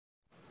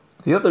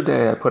The other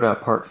day I put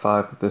out part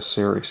 5 of this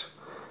series.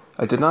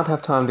 I did not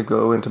have time to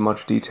go into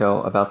much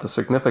detail about the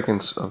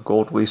significance of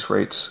gold lease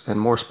rates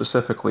and more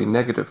specifically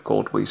negative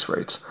gold lease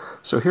rates,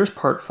 so here's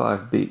part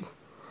 5b.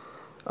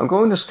 I'm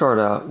going to start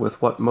out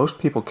with what most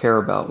people care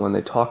about when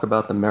they talk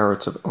about the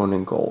merits of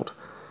owning gold.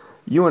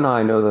 You and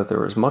I know that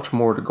there is much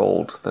more to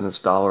gold than its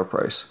dollar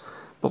price,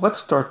 but let's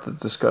start the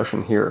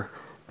discussion here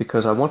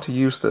because I want to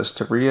use this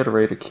to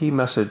reiterate a key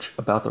message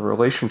about the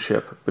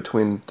relationship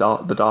between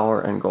the dollar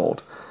and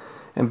gold.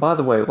 And by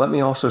the way, let me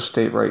also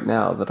state right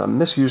now that I'm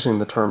misusing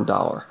the term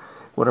dollar.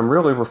 What I'm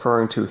really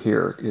referring to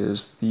here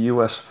is the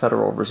U.S.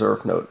 Federal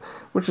Reserve note,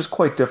 which is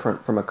quite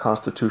different from a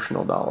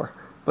constitutional dollar,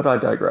 but I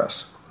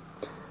digress.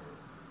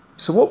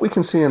 So what we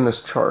can see in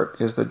this chart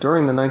is that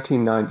during the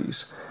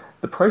 1990s,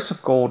 the price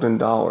of gold in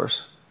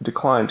dollars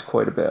declined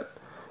quite a bit.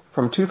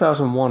 From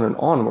 2001 and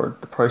onward,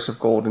 the price of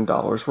gold in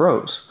dollars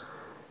rose.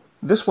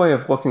 This way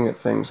of looking at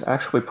things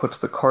actually puts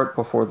the cart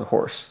before the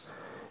horse.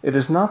 It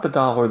is not the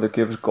dollar that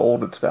gives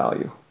gold its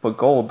value, but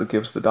gold that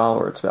gives the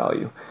dollar its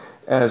value,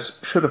 as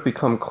should have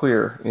become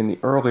clear in the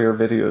earlier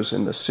videos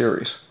in this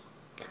series.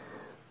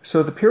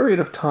 So the period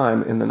of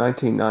time in the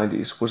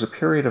 1990s was a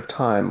period of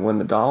time when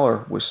the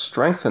dollar was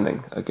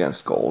strengthening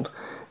against gold,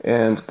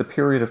 and the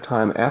period of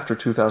time after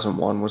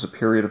 2001 was a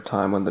period of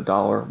time when the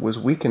dollar was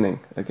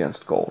weakening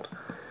against gold.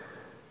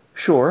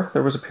 Sure,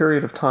 there was a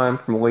period of time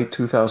from late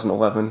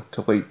 2011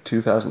 to late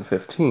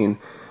 2015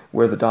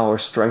 where the dollar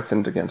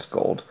strengthened against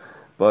gold,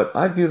 but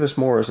I view this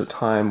more as a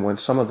time when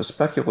some of the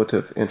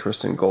speculative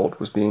interest in gold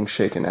was being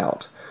shaken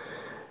out.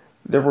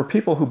 There were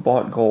people who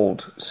bought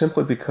gold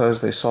simply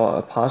because they saw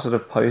a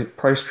positive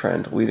price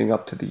trend leading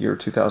up to the year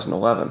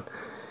 2011,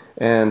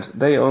 and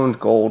they owned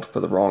gold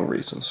for the wrong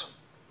reasons.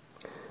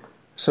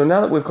 So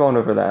now that we've gone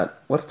over that,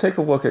 let's take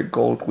a look at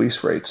gold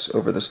lease rates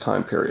over this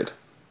time period.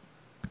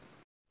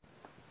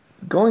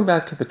 Going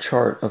back to the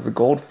chart of the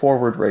gold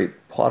forward rate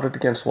plotted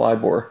against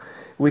LIBOR,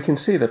 we can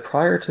see that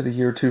prior to the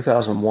year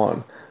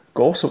 2001,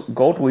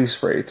 gold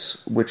lease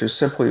rates, which is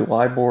simply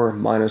LIBOR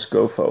minus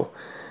GOFO,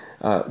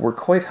 were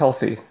quite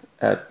healthy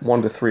at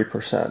 1 to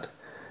 3%.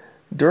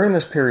 During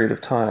this period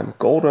of time,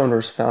 gold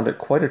owners found it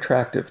quite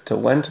attractive to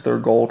lend their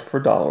gold for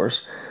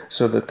dollars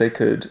so that they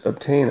could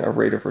obtain a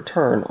rate of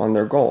return on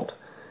their gold.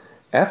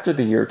 After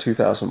the year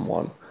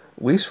 2001,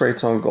 lease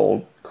rates on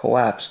gold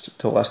collapsed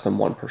to less than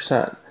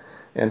 1%,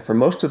 and for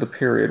most of the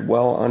period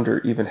well under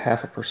even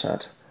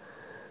 0.5%.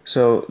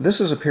 So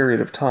this is a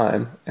period of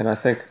time, and I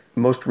think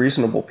most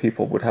reasonable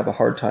people would have a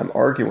hard time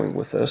arguing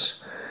with this,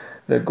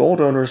 that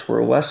gold owners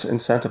were less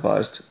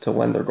incentivized to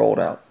lend their gold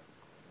out.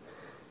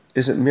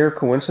 Is it mere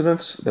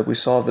coincidence that we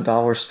saw the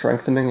dollar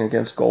strengthening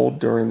against gold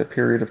during the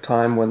period of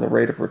time when the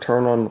rate of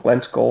return on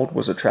lent gold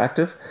was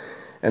attractive,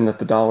 and that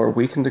the dollar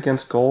weakened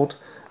against gold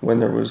when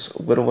there was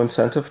little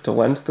incentive to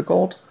lend the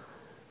gold?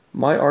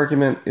 My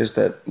argument is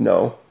that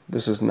no,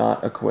 this is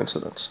not a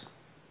coincidence.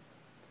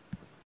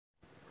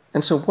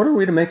 And so what are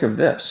we to make of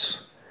this?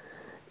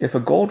 If a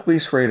gold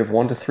lease rate of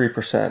 1 to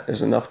 3%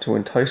 is enough to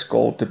entice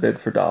gold to bid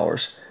for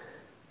dollars,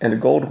 and a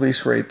gold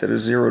lease rate that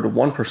is 0 to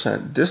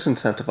 1%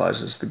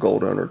 disincentivizes the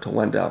gold owner to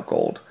lend out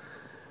gold,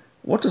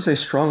 what does a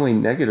strongly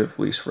negative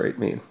lease rate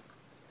mean?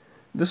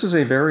 This is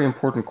a very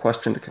important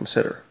question to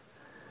consider.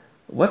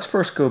 Let's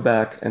first go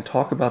back and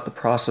talk about the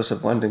process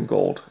of lending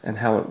gold and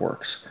how it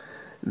works.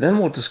 Then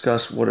we'll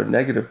discuss what a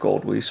negative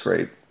gold lease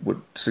rate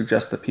would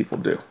suggest that people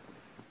do.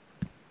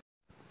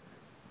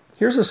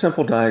 Here's a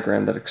simple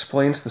diagram that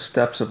explains the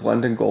steps of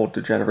lending gold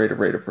to generate a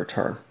rate of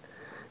return.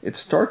 It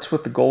starts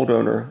with the gold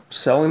owner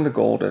selling the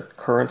gold at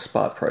current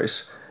spot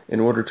price in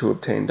order to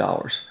obtain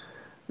dollars.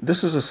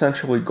 This is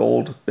essentially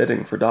gold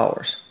bidding for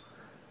dollars.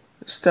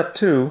 Step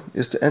 2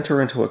 is to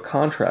enter into a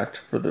contract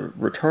for the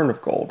return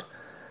of gold.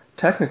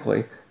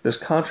 Technically, this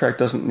contract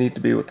doesn't need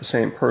to be with the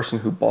same person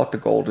who bought the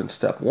gold in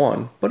step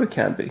 1, but it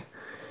can be.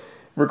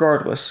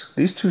 Regardless,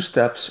 these two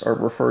steps are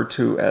referred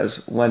to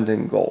as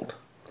lending gold.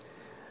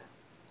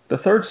 The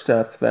third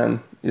step,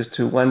 then, is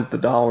to lend the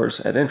dollars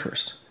at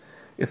interest.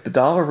 If the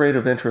dollar rate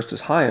of interest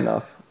is high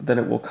enough, then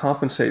it will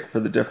compensate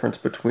for the difference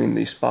between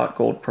the spot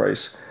gold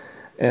price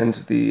and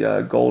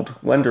the gold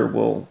lender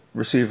will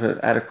receive an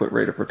adequate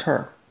rate of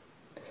return.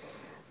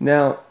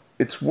 Now,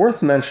 it's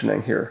worth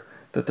mentioning here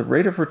that the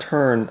rate of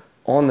return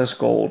on this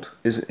gold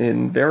is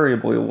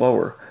invariably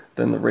lower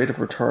than the rate of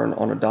return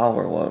on a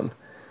dollar loan,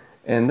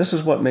 and this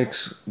is what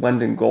makes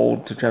lending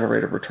gold to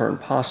generate a return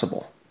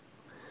possible.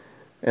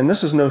 And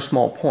this is no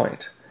small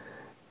point.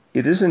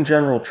 It is in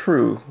general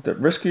true that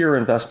riskier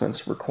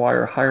investments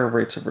require higher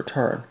rates of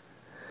return.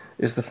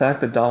 Is the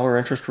fact that dollar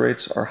interest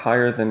rates are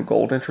higher than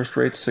gold interest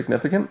rates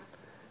significant?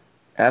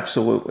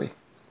 Absolutely.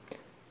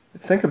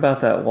 Think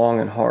about that long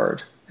and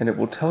hard, and it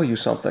will tell you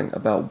something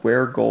about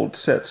where gold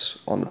sits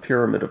on the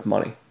pyramid of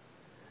money.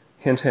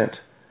 Hint,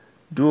 hint.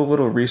 Do a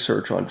little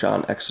research on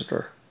John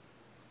Exeter.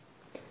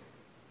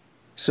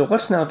 So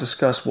let's now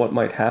discuss what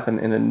might happen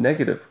in a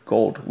negative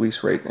gold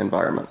lease rate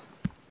environment.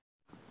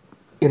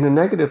 In a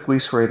negative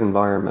lease rate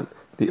environment,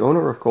 the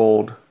owner of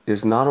gold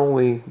is not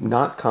only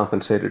not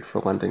compensated for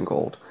lending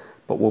gold,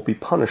 but will be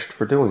punished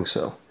for doing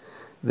so.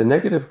 The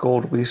negative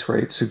gold lease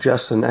rate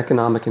suggests an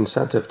economic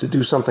incentive to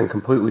do something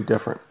completely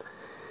different.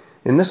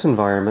 In this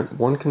environment,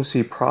 one can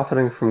see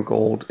profiting from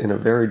gold in a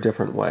very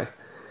different way.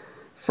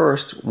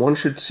 First, one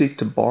should seek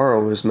to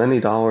borrow as many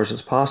dollars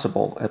as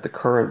possible at the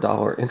current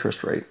dollar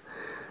interest rate.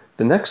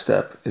 The next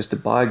step is to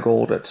buy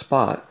gold at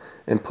spot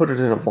and put it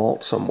in a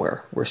vault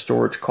somewhere where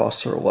storage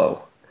costs are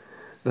low.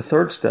 The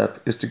third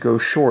step is to go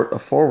short a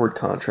forward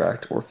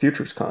contract or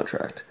futures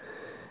contract.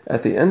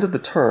 At the end of the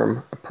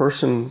term, a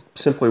person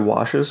simply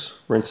washes,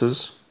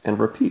 rinses, and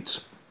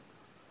repeats.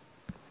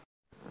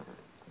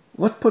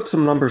 Let's put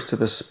some numbers to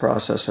this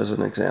process as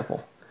an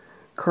example.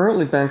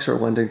 Currently, banks are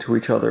lending to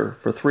each other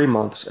for 3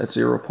 months at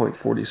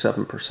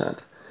 0.47%.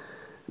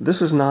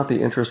 This is not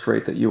the interest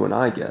rate that you and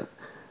I get.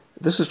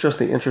 This is just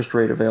the interest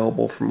rate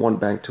available from one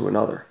bank to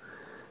another.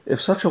 If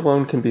such a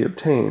loan can be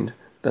obtained,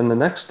 then the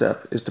next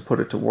step is to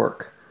put it to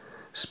work.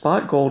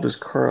 Spot gold is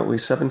currently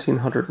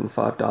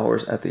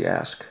 $1,705 at the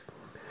ask.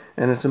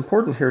 And it's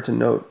important here to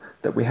note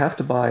that we have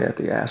to buy at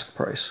the ask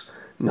price,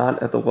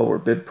 not at the lower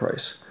bid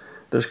price.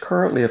 There's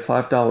currently a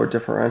 $5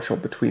 differential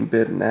between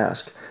bid and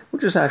ask,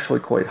 which is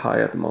actually quite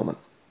high at the moment.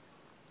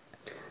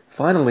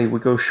 Finally, we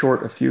go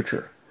short a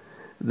future.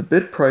 The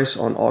bid price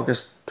on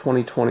August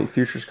 2020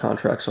 futures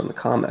contracts on the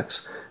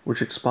COMEX,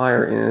 which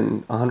expire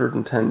in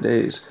 110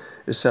 days,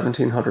 is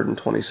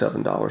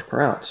 $1,727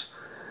 per ounce.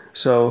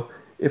 So,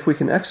 if we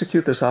can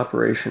execute this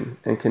operation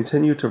and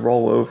continue to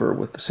roll over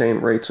with the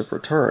same rates of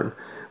return,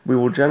 we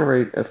will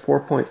generate a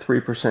 4.3%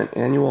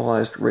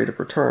 annualized rate of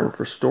return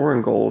for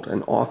storing gold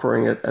and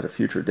offering it at a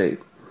future date.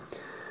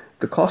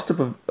 The cost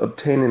of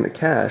obtaining the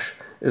cash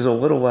is a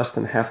little less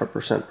than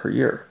 0.5% per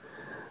year.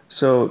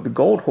 So the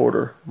gold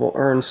hoarder will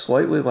earn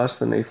slightly less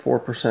than a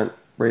 4%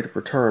 rate of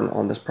return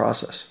on this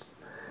process.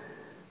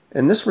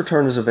 And this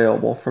return is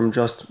available from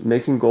just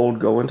making gold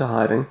go into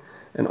hiding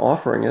and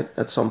offering it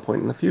at some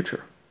point in the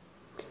future.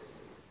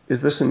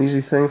 Is this an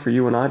easy thing for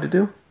you and I to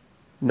do?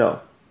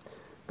 No.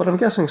 But I'm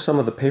guessing some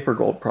of the paper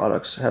gold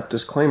products have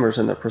disclaimers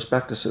in their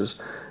prospectuses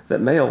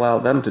that may allow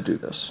them to do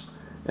this,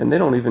 and they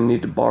don't even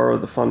need to borrow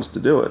the funds to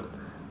do it.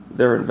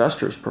 Their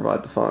investors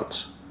provide the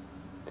funds.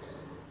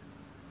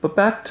 But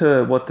back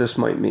to what this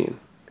might mean.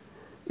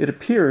 It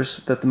appears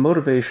that the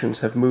motivations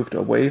have moved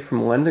away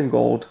from lending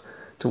gold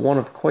to one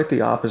of quite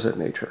the opposite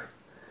nature.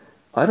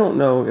 I don't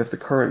know if the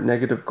current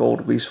negative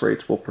gold lease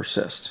rates will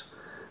persist,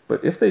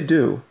 but if they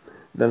do,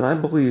 then I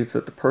believe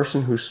that the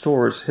person who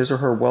stores his or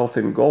her wealth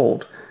in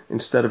gold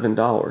instead of in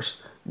dollars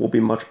will be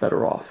much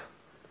better off.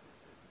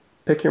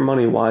 Pick your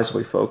money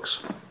wisely,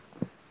 folks.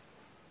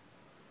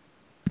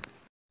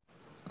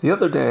 The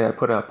other day I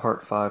put out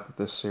part 5 of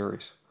this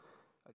series.